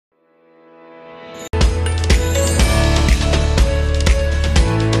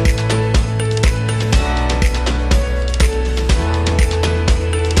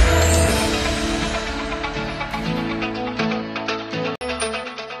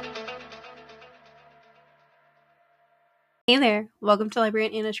Hey there, welcome to Library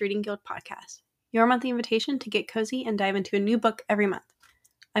and Anna's Reading Guild podcast, your monthly invitation to get cozy and dive into a new book every month.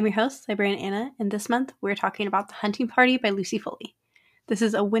 I'm your host, Librarian Anna, and this month we're talking about The Hunting Party by Lucy Foley. This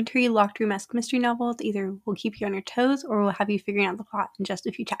is a wintry, locked-room-esque mystery novel that either will keep you on your toes or will have you figuring out the plot in just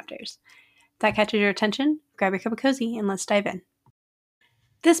a few chapters. If that catches your attention, grab your cup of cozy and let's dive in.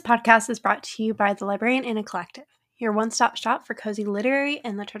 This podcast is brought to you by the Librarian Anna Collective, your one-stop shop for cozy literary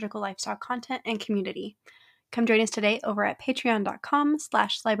and liturgical lifestyle content and community. Come join us today over at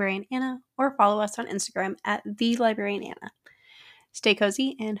patreon.com/librariananna or follow us on Instagram at @thelibrariananna. Stay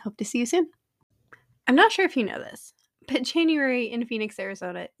cozy and hope to see you soon. I'm not sure if you know this, but January in Phoenix,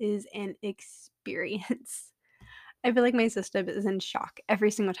 Arizona is an experience. I feel like my system is in shock every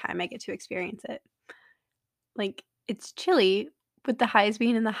single time I get to experience it. It's chilly, with the highs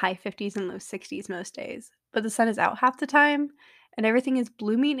being in the high 50s and low 60s most days, but the sun is out half the time, and everything is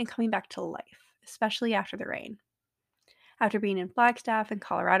blooming and coming back to life, especially after the rain. After being in Flagstaff and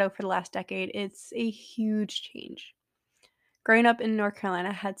Colorado for the last decade, it's a huge change. Growing up in North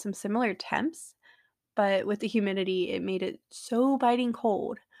Carolina had some similar temps, but with the humidity, it made it so biting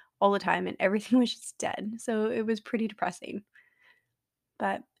cold all the time and everything was just dead, so it was pretty depressing.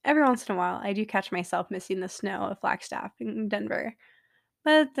 But every once in a while, I do catch myself missing the snow of Flagstaff in Denver.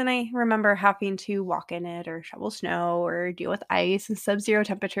 But then I remember having to walk in it or shovel snow or deal with ice and sub-zero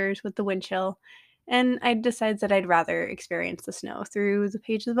temperatures with the wind chill, and I decided that I'd rather experience the snow through the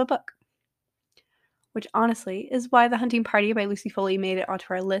pages of a book. Which honestly is why The Hunting Party by Lucy Foley made it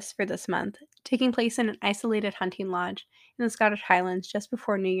onto our list for this month. Taking place in an isolated hunting lodge in the Scottish Highlands just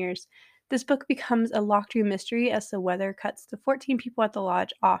before New Year's, this book becomes a locked-room mystery as the weather cuts the 14 people at the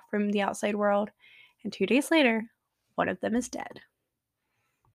lodge off from the outside world, and 2 days later, one of them is dead.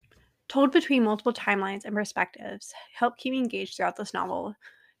 Told between multiple timelines and perspectives helped keep me engaged throughout this novel,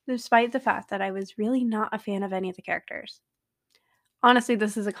 despite the fact that I was really not a fan of any of the characters. Honestly,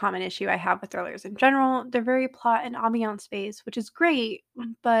 this is a common issue I have with thrillers in general. They're very plot and ambiance based, which is great,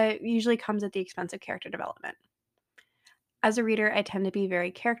 but usually comes at the expense of character development. As a reader, I tend to be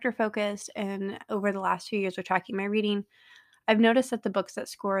very character focused, and over the last few years of tracking my reading, I've noticed that the books that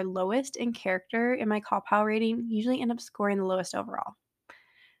score lowest in character in my call pal rating usually end up scoring the lowest overall.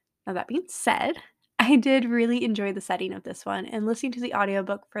 Now, that being said, I did really enjoy the setting of this one, and listening to the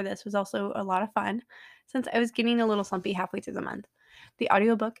audiobook for this was also a lot of fun since I was getting a little slumpy halfway through the month. The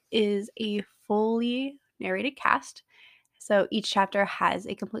audiobook is a fully narrated cast, so each chapter has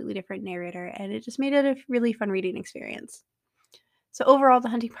a completely different narrator, and it just made it a really fun reading experience. So overall, The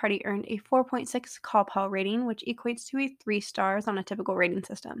Hunting Party earned a 4.6 call pal rating, which equates to a 3 stars on a typical rating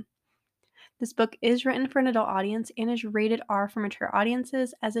system. This book is written for an adult audience and is rated R for mature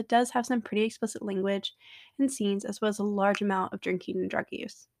audiences, as it does have some pretty explicit language and scenes, as well as a large amount of drinking and drug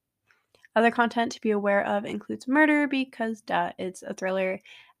use. Other content to be aware of includes murder, because it's a thriller,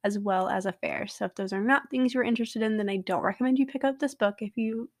 as well as affair. So if those are not things you're interested in, then I don't recommend you pick up this book if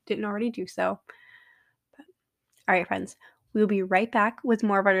you didn't already do so. All right, friends, we'll be right back with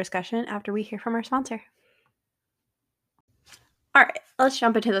more of our discussion after we hear from our sponsor. All right, let's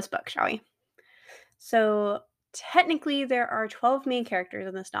jump into this book, shall we? So technically, there are 12 main characters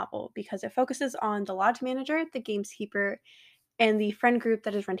in this novel because it focuses on the lodge manager, the gamekeeper, and the friend group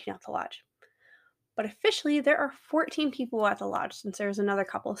that is renting out the lodge. But officially, there are 14 people at the lodge since there's another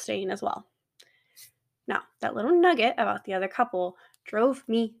couple staying as well. Now, that little nugget about the other couple drove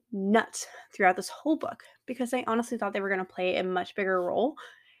me nuts throughout this whole book because I honestly thought they were going to play a much bigger role,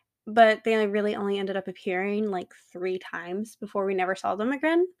 but they really only ended up appearing like 3 times before we never saw them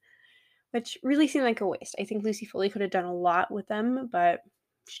again, which really seemed like a waste. I think Lucy Foley could have done a lot with them, but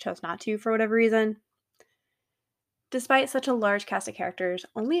she chose not to for whatever reason. Despite such a large cast of characters,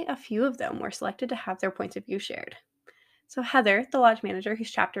 only a few of them were selected to have their points of view shared. So Heather, the lodge manager,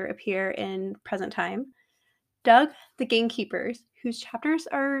 whose chapter appear in present time, Doug, the gamekeepers, whose chapters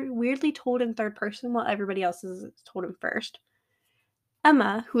are weirdly told in third person while everybody else is told in first,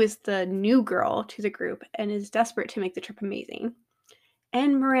 Emma, who is the new girl to the group and is desperate to make the trip amazing,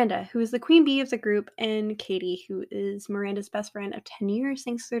 and Miranda, who is the queen bee of the group, and Katie, who is Miranda's best friend of 10 years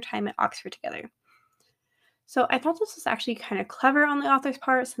thanks to their time at Oxford together. So I thought this was actually kind of clever on the author's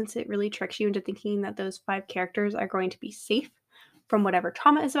part, since it really tricks you into thinking that those 5 characters are going to be safe from whatever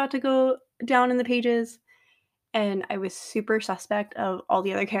trauma is about to go down in the pages. And I was super suspect of all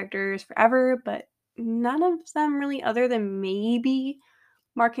the other characters forever, but none of them really, other than maybe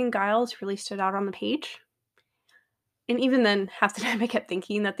Mark and Giles, really stood out on the page. And even then, half the time I kept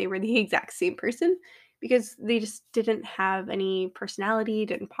thinking that they were the exact same person because they just didn't have any personality,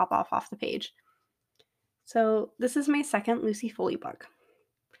 didn't pop off the page. So this is my second Lucy Foley book.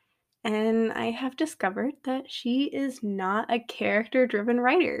 and I have discovered that she is not a character-driven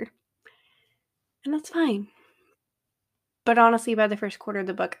writer. And that's fine. But honestly, by the first quarter of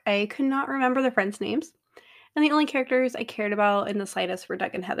the book, I could not remember the friends' names, and the only characters I cared about in the slightest were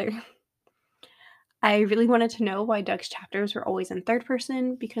Doug and Heather. I really wanted to know why Doug's chapters were always in third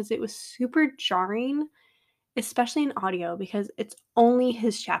person because it was super jarring, especially in audio, because it's only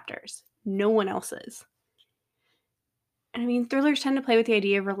his chapters, no one else's. I mean, thrillers tend to play with the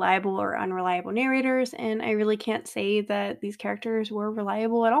idea of reliable or unreliable narrators, and I really can't say that these characters were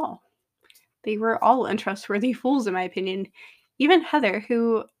reliable at all. They were all untrustworthy fools, in my opinion. Even Heather,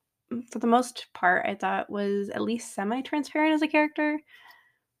 who, for the most part, I thought was at least semi-transparent as a character,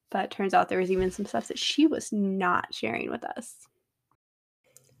 but turns out there was even some stuff that she was not sharing with us.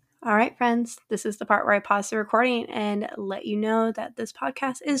 All right, friends, this is the part where I pause the recording and let you know that this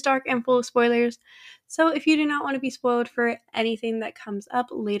podcast is dark and full of spoilers. So if you do not want to be spoiled for anything that comes up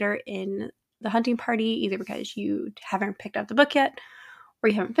later in the hunting party, either because you haven't picked up the book yet or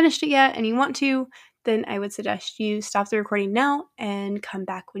you haven't finished it yet and you want to, then I would suggest you stop the recording now and come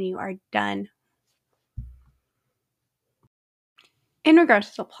back when you are done. In regards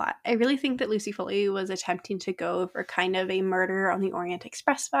to the plot, I really think that Lucy Foley was attempting to go for kind of a Murder on the Orient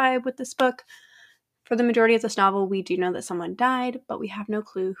Express vibe with this book. For the majority of this novel, we do know that someone died, but we have no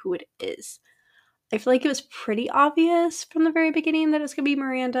clue who it is. I feel like it was pretty obvious from the very beginning that it's going to be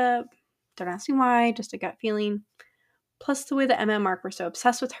Miranda. Don't ask me why, just a gut feeling. Plus the way that Emma and Mark were so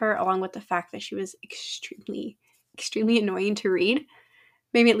obsessed with her, along with the fact that she was extremely, extremely annoying to read,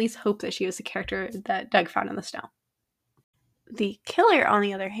 made me at least hope that she was the character that Doug found in the snow. The killer, on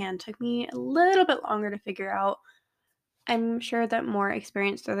the other hand, took me a little bit longer to figure out. I'm sure that more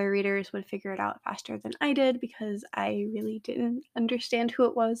experienced other readers would figure it out faster than I did because I really didn't understand who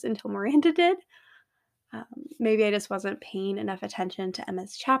it was until Miranda did. Maybe I just wasn't paying enough attention to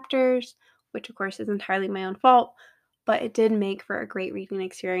Emma's chapters, which of course is entirely my own fault, but it did make for a great reading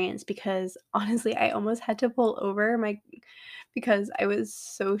experience because honestly, I almost had to pull over because I was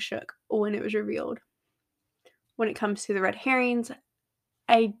so shook when it was revealed. When it comes to the red herrings,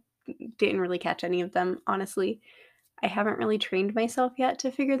 I didn't really catch any of them, honestly. I haven't really trained myself yet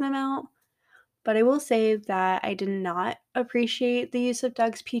to figure them out, but I will say that I did not appreciate the use of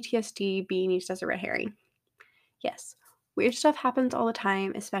Doug's PTSD being used as a red herring. Yes, weird stuff happens all the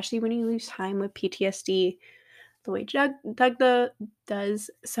time, especially when you lose time with PTSD, the way Doug does,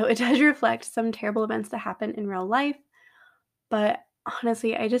 so it does reflect some terrible events that happen in real life, but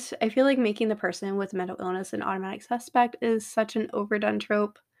honestly, I feel like making the person with mental illness an automatic suspect is such an overdone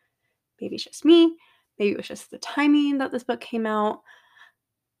trope. Maybe it's just me, maybe it was just the timing that this book came out,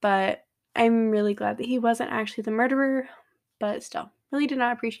 but I'm really glad that he wasn't actually the murderer, but still, really did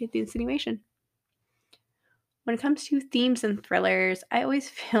not appreciate the insinuation. When it comes to themes and thrillers, I always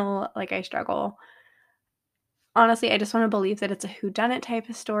feel like I struggle. Honestly, I just want to believe that it's a whodunit type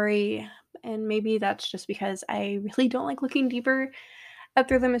of story, and maybe that's just because I really don't like looking deeper at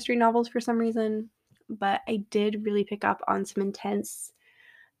thriller mystery novels for some reason, but I did really pick up on some intense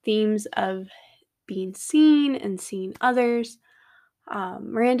themes of being seen and seeing others.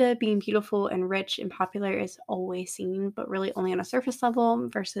 Miranda being beautiful and rich and popular is always seen, but really only on a surface level,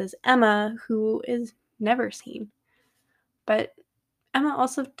 versus Emma, who is never seen. But Emma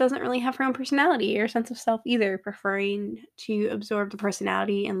also doesn't really have her own personality or sense of self either, preferring to absorb the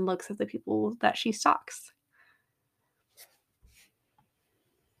personality and looks of the people that she stalks.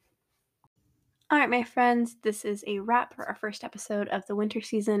 All right, my friends, this is a wrap for our first episode of the winter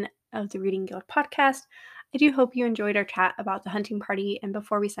season of the Reading Guild podcast. I do hope you enjoyed our chat about the hunting party, and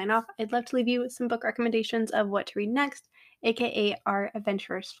before we sign off, I'd love to leave you with some book recommendations of what to read next, aka our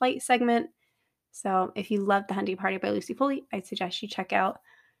Adventurer's Flight segment. So if you love The Hunting Party by Lucy Foley, I'd suggest you check out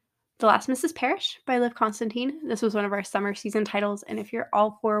The Last Mrs. Parrish by Liv Constantine. This was one of our summer season titles, and if you're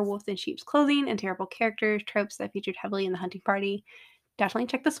all for wolves in sheep's clothing and terrible characters, tropes that featured heavily in The Hunting Party, definitely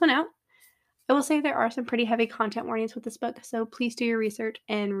check this one out. I will say there are some pretty heavy content warnings with this book, so please do your research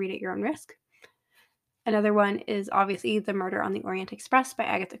and read at your own risk. Another one is obviously The Murder on the Orient Express by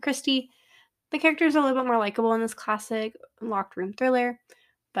Agatha Christie. The characters are a little bit more likable in this classic locked room thriller,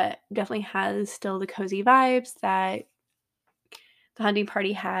 but definitely has still the cozy vibes that The Hunting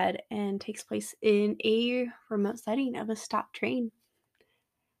Party had and takes place in a remote setting of a stopped train.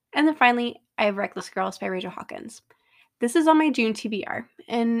 And then finally, I have Reckless Girls by Rachel Hawkins. This is on my June TBR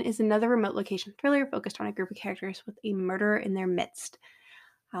and is another remote location thriller focused on a group of characters with a murderer in their midst.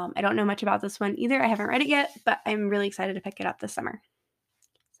 I don't know much about this one either. I haven't read it yet, but I'm really excited to pick it up this summer.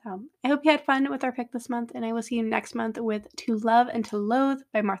 So I hope you had fun with our pick this month, and I will see you next month with To Love and to Loathe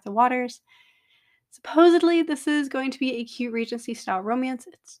by Martha Waters. Supposedly, this is going to be a cute Regency-style romance.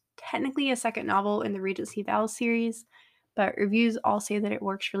 It's technically a second novel in the Regency Vows series, but reviews all say that it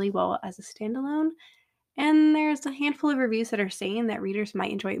works really well as a standalone. And there's a handful of reviews that are saying that readers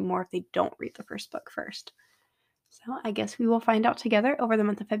might enjoy it more if they don't read the first book first. So I guess we will find out together over the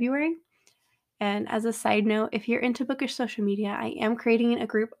month of February. And as a side note, if you're into bookish social media, I am creating a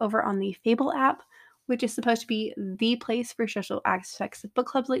group over on the Fable app, which is supposed to be the place for social aspects of book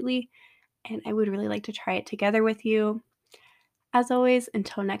clubs lately. And I would really like to try it together with you. As always,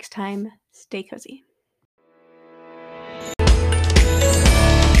 until next time, stay cozy.